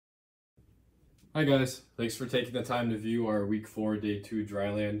Hi guys, thanks for taking the time to view our week 4 day 2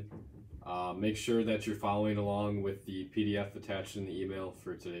 dryland. Make sure that you're following along with the PDF attached in the email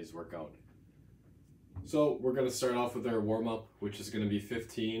for today's workout. So we're going to start off with our warm-up, which is going to be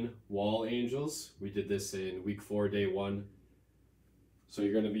 15 wall angels. We did this in week 4 day 1. So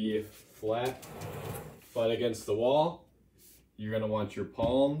you're going to be flat against the wall. You're going to want your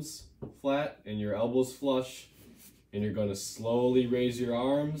palms flat and your elbows flush, and you're going to slowly raise your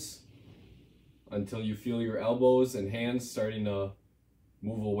arms until you feel your elbows and hands starting to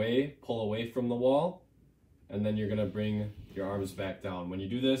move away, pull away from the wall, and then you're gonna bring your arms back down. When you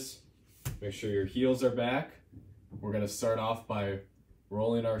do this, make sure your heels are back. We're gonna start off by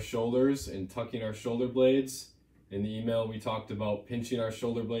rolling our shoulders and tucking our shoulder blades. In the email, we talked about pinching our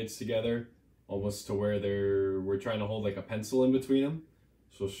shoulder blades together, almost to where we're trying to hold like a pencil in between them.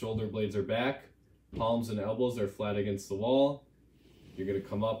 So shoulder blades are back, palms and elbows are flat against the wall. You're going to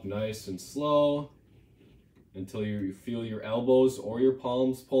come up nice and slow until you feel your elbows or your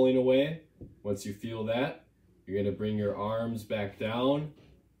palms pulling away. Once you feel that, you're going to bring your arms back down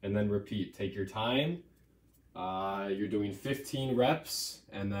and then repeat. Take your time. You're doing 15 reps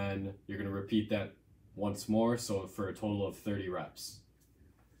and then you're going to repeat that once more, so for a total of 30 reps.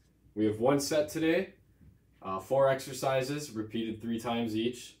 We have one set today, 4 exercises repeated 3 times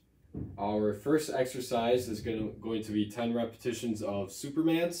each. Our first exercise is going to be 10 repetitions of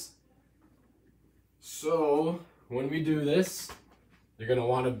Supermans. So when we do this, you're going to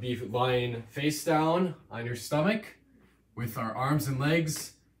want to be lying face down on your stomach with our arms and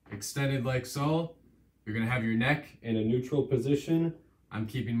legs extended like so. You're going to have your neck in a neutral position. I'm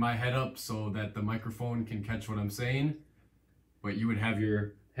keeping my head up so that the microphone can catch what I'm saying, but you would have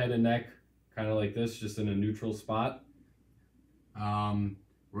your head and neck kind of like this, just in a neutral spot.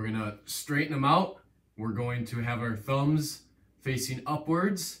 We're going to straighten them out. We're going to have our thumbs facing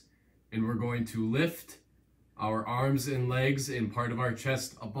upwards, and we're going to lift our arms and legs and part of our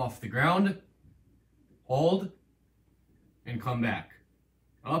chest up off the ground. Hold, and come back.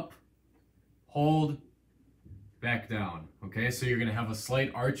 Up, hold, back down. Okay, so you're going to have a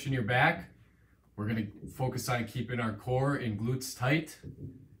slight arch in your back. We're going to focus on keeping our core and glutes tight.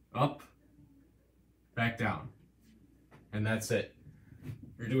 Up, back down. And that's it.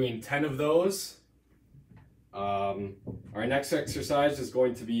 You're doing 10 of those. Our next exercise is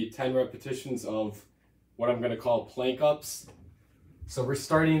going to be 10 repetitions of what I'm going to call plank ups. So we're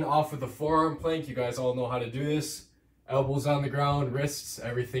starting off with a forearm plank. You guys all know how to do this. Elbows on the ground, wrists,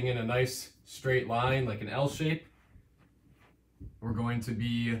 everything in a nice straight line like an L shape. We're going to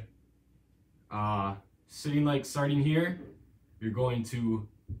be starting here. You're going to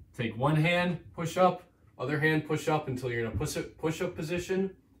take one hand, push up, other hand, push up until you're in a push-up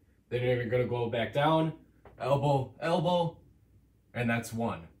position. Then you're going to go back down, elbow, elbow, and that's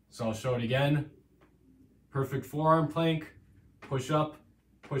 1. So I'll show it again. Perfect forearm plank, push up,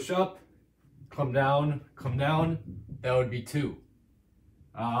 come down. That would be 2.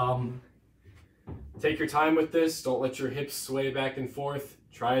 Take your time with this. Don't let your hips sway back and forth.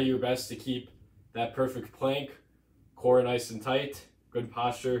 Try your best to keep that perfect plank, core nice and tight, good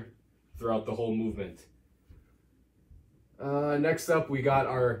posture throughout the whole movement. Next up, we got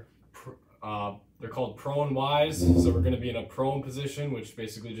our, they're called prone Ys. So we're going to be in a prone position, which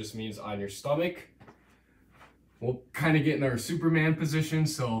basically just means on your stomach. We'll kind of get in our Superman position.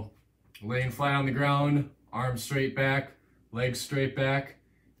 So laying flat on the ground, arms straight back, legs straight back.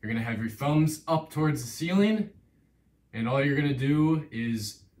 You're going to have your thumbs up towards the ceiling. And all you're going to do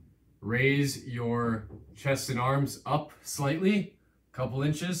is raise your chest and arms up slightly, a couple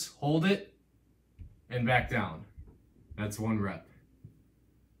inches, hold it, and back down. That's 1 rep.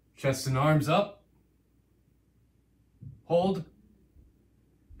 Chest and arms up, hold,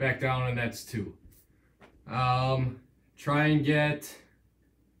 back down, and that's 2. Try and get,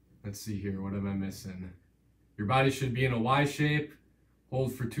 let's see here, what am I missing? Your body should be in a Y shape.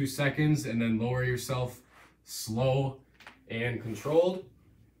 Hold for 2 seconds and then lower yourself slow and controlled.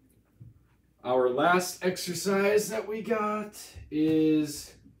 Our last exercise that we got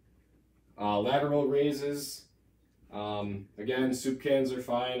is lateral raises. Again, soup cans are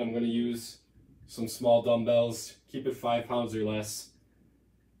fine. I'm going to use some small dumbbells. Keep it 5 pounds or less.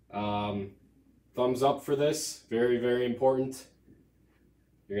 Thumbs up for this. Very, very important.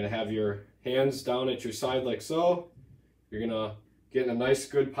 You're going to have your hands down at your side like so. You're going to get in a nice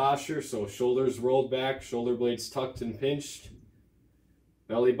good posture. So shoulders rolled back, shoulder blades tucked and pinched.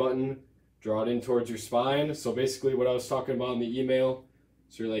 Belly button, draw it in towards your spine. So basically what I was talking about in the email.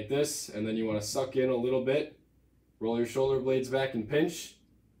 So you're like this, and then you want to suck in a little bit. Roll your shoulder blades back and pinch.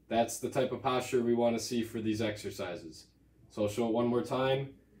 That's the type of posture we want to see for these exercises. So I'll show it one more time.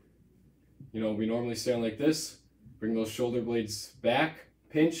 we normally stand like this. Bring those shoulder blades back,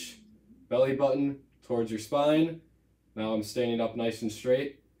 pinch, belly button towards your spine. Now I'm standing up nice and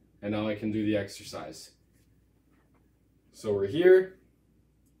straight, and now I can do the exercise. So we're here,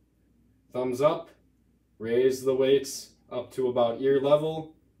 thumbs up, raise the weights up to about ear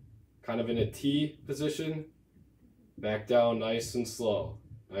level, kind of in a T position. Back down nice and slow,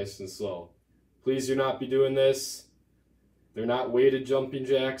 nice and slow. Please do not be doing this. They're not weighted jumping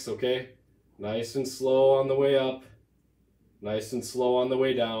jacks, okay? Nice and slow on the way up, nice and slow on the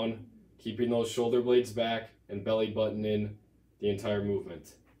way down, keeping those shoulder blades back and belly button in the entire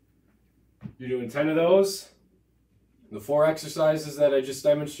movement. You're doing 10 of those. The 4 exercises that I just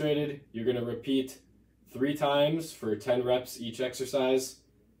demonstrated, you're going to repeat 3 times for 10 reps each exercise.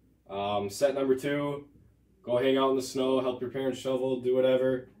 Set number 2, go hang out in the snow, help your parents shovel, do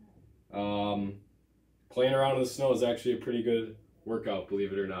whatever. Playing around in the snow is actually a pretty good workout,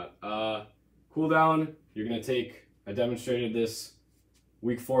 believe it or not. Cool down, you're going to take, I demonstrated this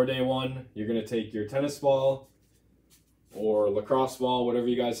week 4, day 1, you're going to take your tennis ball or lacrosse ball, whatever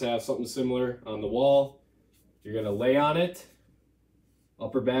you guys have, something similar on the wall. You're going to lay on it,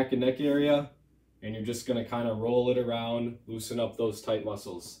 upper back and neck area, and you're just going to kind of roll it around, loosen up those tight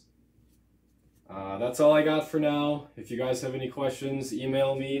muscles. That's all I got for now. If you guys have any questions,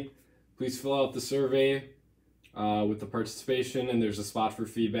 email me. Please fill out the survey with the participation, and there's a spot for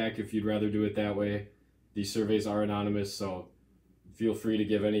feedback if you'd rather do it that way. These surveys are anonymous, so feel free to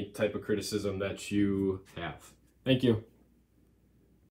give any type of criticism that you have. Thank you.